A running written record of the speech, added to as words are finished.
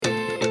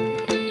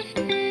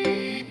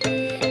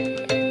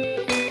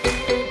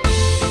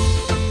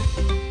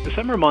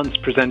summer months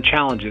present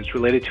challenges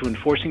related to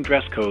enforcing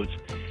dress codes,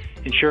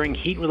 ensuring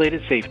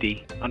heat-related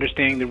safety,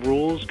 understanding the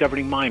rules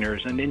governing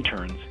minors and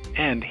interns,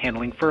 and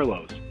handling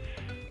furloughs.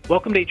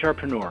 Welcome to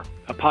HRpreneur,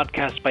 a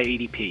podcast by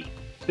ADP.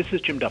 This is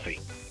Jim Duffy.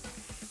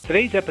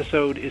 Today's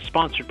episode is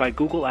sponsored by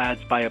Google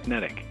Ads by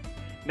Upnetic.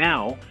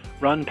 Now,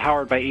 Run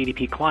powered by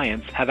ADP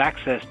clients have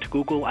access to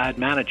Google Ad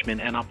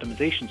Management and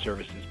Optimization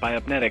services by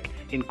Upnetic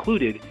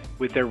included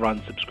with their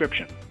Run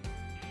subscription.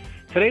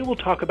 Today we'll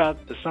talk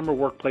about the summer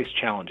workplace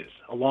challenges,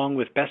 along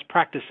with best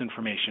practice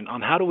information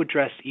on how to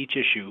address each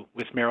issue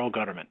with Meryl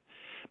Gutterman.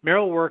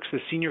 Meryl works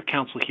as Senior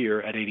Counsel here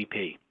at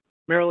ADP.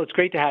 Meryl, it's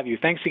great to have you.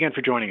 Thanks again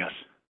for joining us.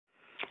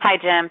 Hi,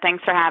 Jim.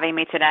 Thanks for having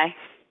me today.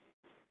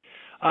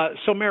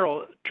 So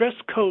Meryl, dress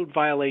code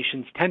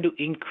violations tend to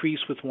increase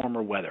with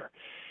warmer weather.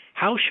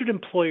 How should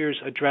employers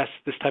address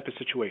this type of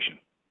situation?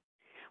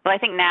 Well, I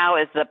think now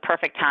is the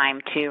perfect time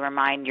to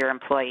remind your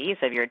employees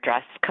of your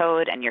dress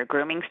code and your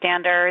grooming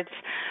standards.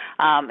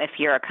 If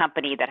you're a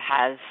company that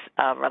has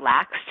a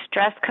relaxed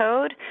dress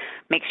code,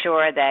 make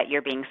sure that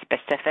you're being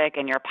specific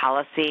in your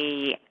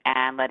policy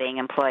and letting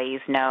employees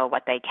know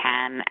what they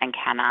can and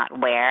cannot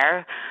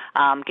wear.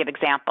 Give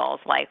examples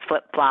like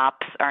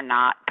flip-flops are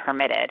not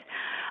permitted.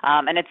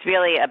 And it's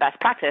really a best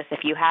practice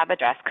if you have a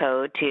dress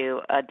code to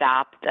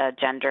adopt a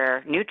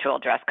gender-neutral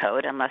dress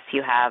code unless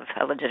you have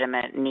a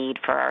legitimate need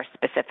for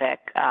specific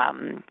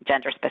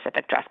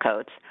gender-specific dress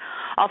codes.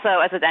 Also,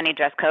 as with any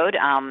dress code,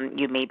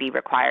 you may be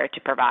required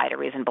to provide a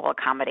reasonable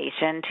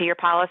accommodation to your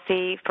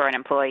policy for an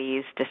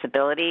employee's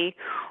disability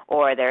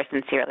or their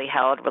sincerely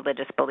held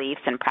religious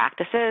beliefs and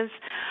practices.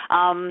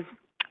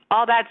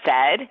 All that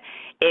said,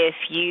 if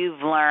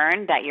you've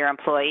learned that your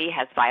employee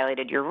has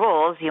violated your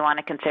rules, you want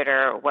to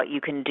consider what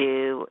you can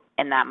do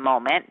in that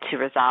moment to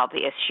resolve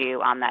the issue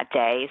on that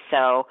day.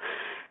 So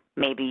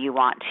maybe you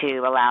want to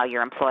allow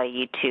your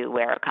employee to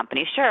wear a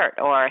company shirt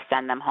or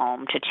send them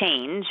home to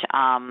change.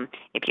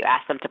 If you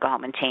ask them to go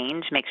home and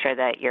change, make sure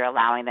that you're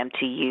allowing them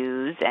to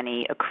use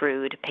any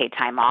accrued paid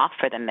time off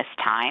for the missed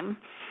time.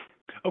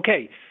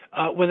 Okay.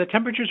 When the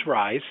temperatures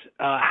rise,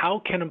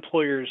 how can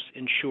employers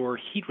ensure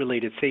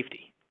heat-related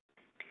safety?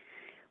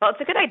 Well, it's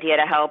a good idea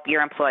to help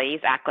your employees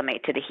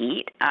acclimate to the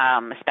heat,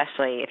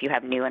 especially if you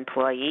have new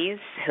employees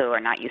who are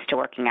not used to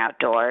working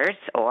outdoors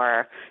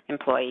or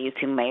employees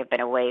who may have been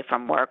away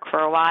from work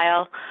for a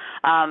while.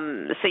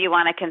 So you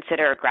want to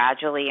consider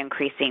gradually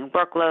increasing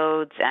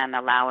workloads and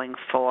allowing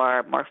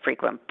for more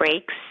frequent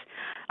breaks.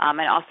 And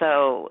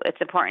also,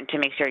 it's important to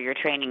make sure you're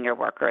training your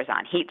workers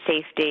on heat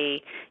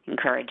safety,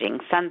 encouraging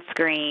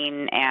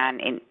sunscreen,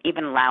 and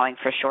even allowing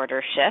for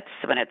shorter shifts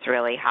when it's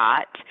really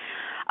hot.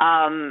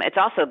 It's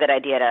also a good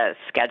idea to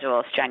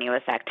schedule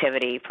strenuous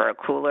activity for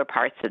cooler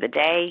parts of the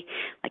day,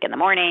 like in the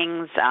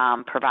mornings,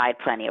 provide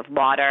plenty of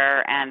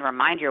water, and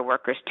remind your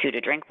workers, too, to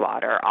drink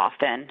water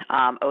often.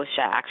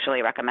 OSHA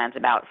actually recommends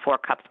about 4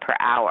 cups per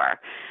hour.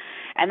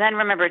 And then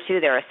remember, too,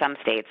 there are some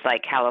states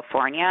like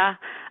California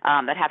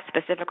that have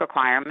specific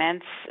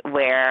requirements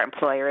where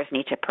employers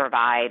need to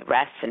provide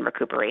rest and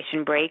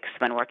recuperation breaks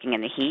when working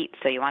in the heat.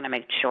 So you want to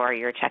make sure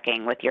you're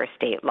checking with your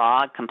state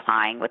law,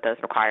 complying with those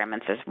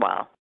requirements as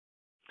well.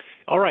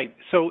 All right.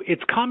 So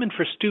it's common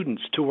for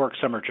students to work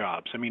summer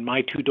jobs. I mean,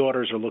 my 2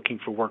 daughters are looking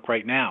for work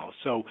right now.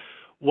 So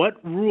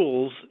what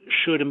rules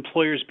should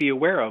employers be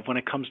aware of when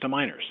it comes to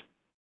minors?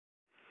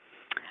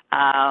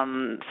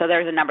 So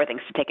there's a number of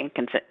things to take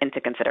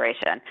into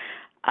consideration.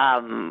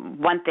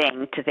 One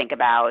thing to think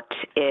about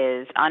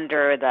is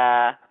under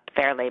the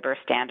Fair Labor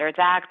Standards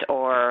Act,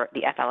 or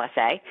the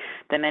FLSA,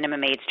 the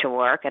minimum age to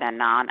work at a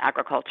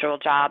non-agricultural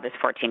job is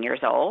 14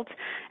 years old,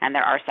 and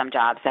there are some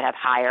jobs that have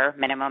higher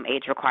minimum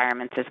age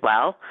requirements as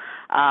well.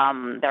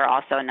 There are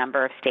also a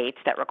number of states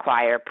that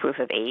require proof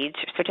of age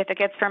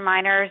certificates for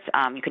minors.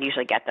 You can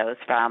usually get those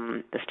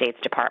from the state's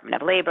Department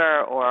of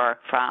Labor or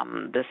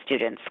from the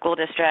student's school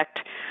district.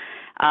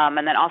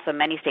 And then also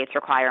many states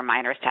require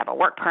minors to have a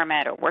work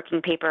permit or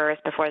working papers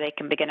before they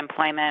can begin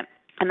employment.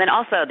 And then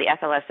also the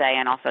FLSA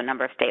and also a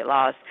number of state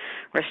laws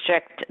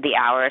restrict the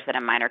hours that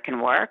a minor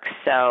can work.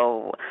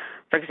 So,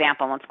 for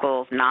example, when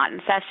school's not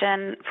in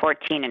session,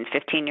 14 and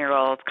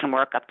 15-year-olds can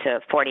work up to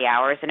 40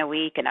 hours in a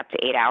week and up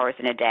to 8 hours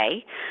in a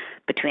day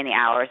between the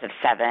hours of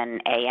 7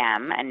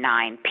 a.m. and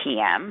 9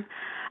 p.m.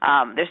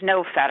 There's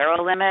no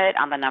federal limit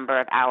on the number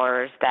of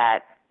hours that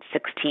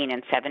 16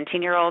 and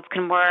 17-year-olds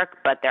can work,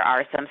 but there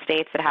are some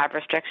states that have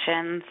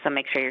restrictions, so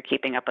make sure you're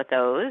keeping up with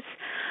those.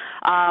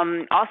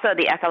 Also,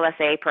 the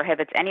FLSA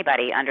prohibits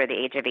anybody under the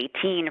age of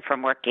 18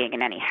 from working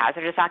in any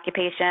hazardous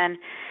occupation,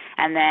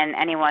 and then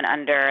anyone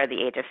under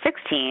the age of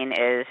 16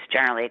 is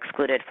generally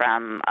excluded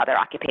from other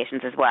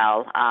occupations as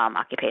well,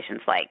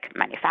 occupations like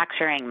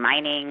manufacturing,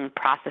 mining,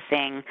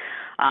 processing,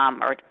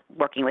 or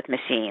working with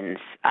machines.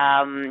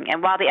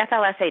 And while the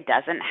FLSA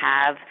doesn't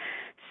have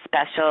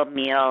special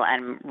meal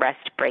and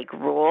rest break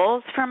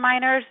rules for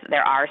minors,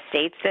 there are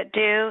states that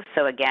do.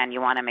 So again,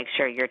 you want to make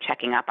sure you're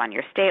checking up on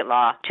your state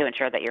law to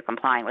ensure that you're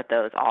complying with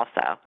those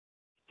also.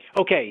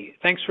 Okay,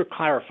 thanks for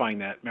clarifying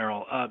that,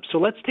 Meryl. So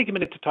let's take a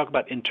minute to talk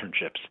about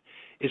internships.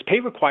 Is pay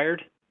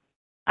required?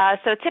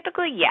 So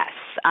typically, yes.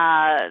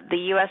 The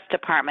U.S.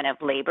 Department of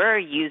Labor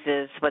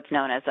uses what's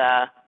known as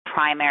a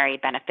primary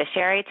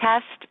beneficiary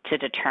test to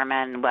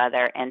determine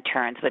whether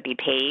interns would be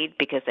paid,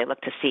 because they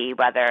look to see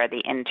whether the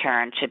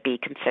intern should be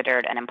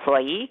considered an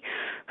employee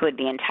who would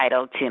be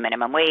entitled to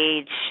minimum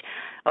wage,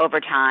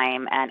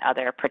 overtime, and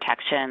other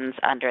protections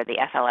under the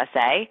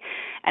FLSA.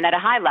 And at a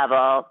high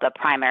level, the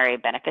primary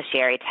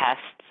beneficiary test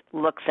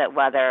looks at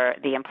whether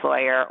the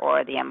employer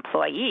or the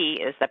employee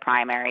is the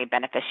primary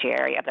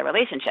beneficiary of the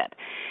relationship.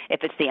 If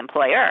it's the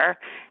employer,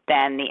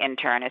 then the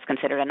intern is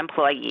considered an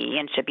employee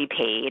and should be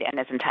paid and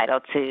is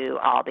entitled to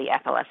all the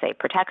FLSA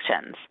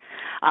protections.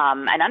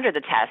 And under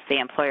the test, the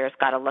employer's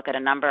got to look at a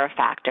number of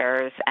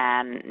factors,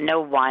 and no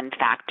one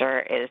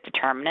factor is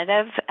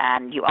determinative.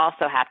 And you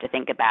also have to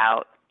think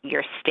about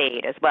your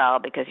state as well,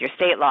 because your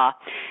state law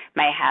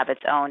may have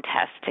its own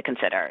tests to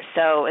consider.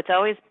 So it's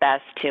always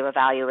best to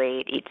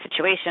evaluate each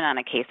situation on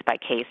a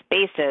case-by-case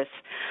basis.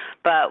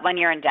 But when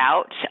you're in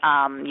doubt,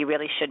 you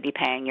really should be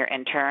paying your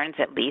interns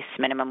at least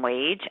minimum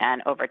wage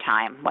and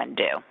overtime when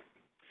due.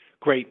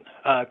 Great.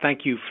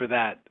 Thank you for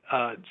that.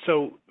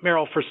 So,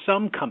 Meryl, for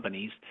some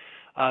companies,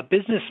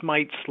 business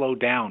might slow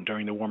down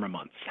during the warmer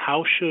months.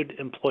 How should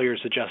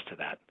employers adjust to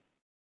that?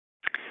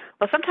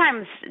 Well,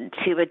 sometimes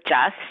to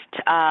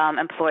adjust,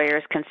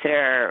 employers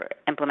consider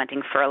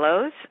implementing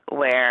furloughs,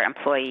 where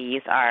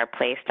employees are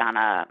placed on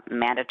a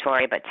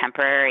mandatory but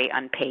temporary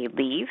unpaid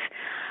leave.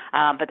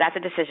 But that's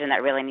a decision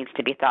that really needs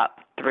to be thought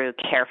through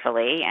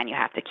carefully, and you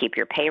have to keep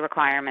your pay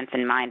requirements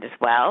in mind as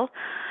well.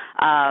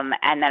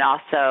 And then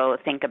also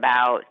think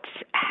about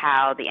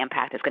how the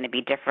impact is going to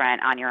be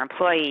different on your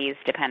employees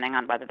depending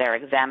on whether they're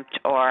exempt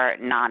or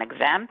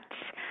non-exempt.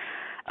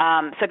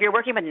 So if you're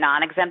working with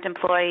non-exempt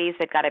employees,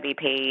 they've got to be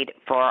paid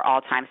for all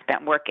time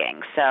spent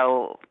working.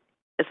 So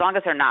as long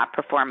as they're not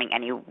performing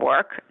any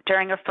work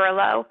during a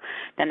furlough,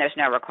 then there's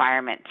no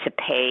requirement to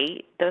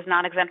pay those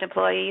non-exempt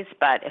employees.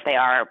 But if they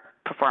are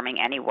performing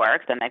any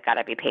work, then they've got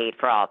to be paid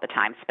for all the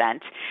time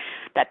spent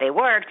that they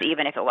worked,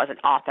 even if it wasn't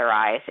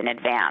authorized in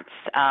advance.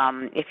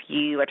 If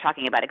you are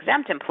talking about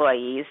exempt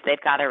employees,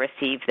 they've got to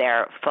receive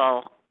their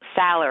full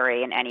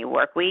salary in any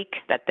work week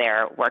that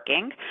they're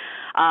working.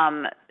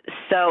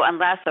 So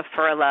unless a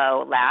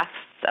furlough lasts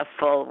a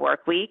full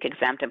work week,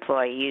 exempt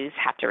employees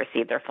have to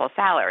receive their full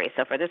salary.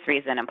 So for this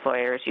reason,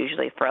 employers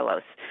usually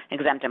furlough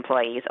exempt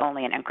employees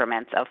only in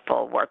increments of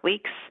full work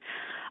weeks.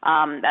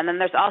 And then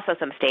there's also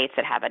some states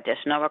that have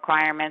additional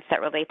requirements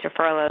that relate to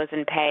furloughs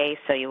and pay.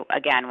 So you,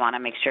 again, want to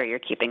make sure you're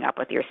keeping up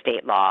with your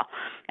state law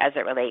as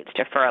it relates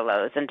to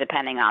furloughs. And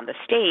depending on the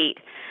state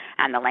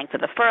and the length of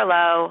the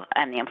furlough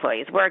and the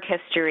employee's work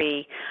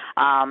history,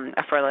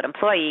 a furloughed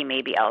employee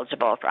may be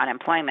eligible for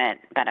unemployment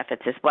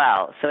benefits as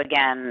well. So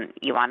again,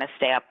 you want to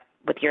stay up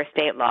with your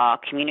state law,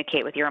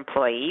 communicate with your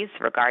employees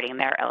regarding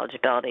their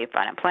eligibility for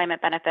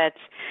unemployment benefits,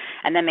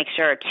 and then make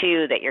sure,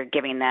 too, that you're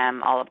giving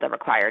them all of the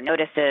required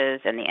notices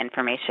and the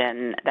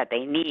information that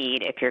they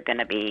need if you're going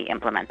to be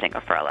implementing a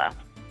furlough.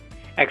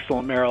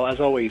 Excellent, Meryl. As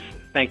always,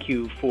 thank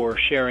you for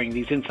sharing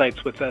these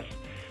insights with us.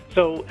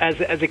 So as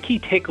a key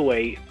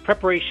takeaway,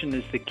 preparation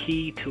is the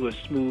key to a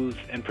smooth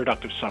and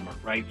productive summer,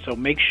 right? So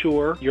make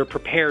sure you're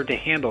prepared to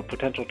handle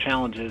potential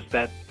challenges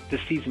that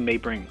this season may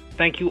bring.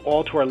 Thank you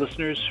all to our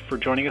listeners for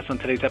joining us on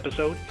today's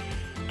episode.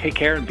 Take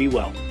care and be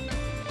well.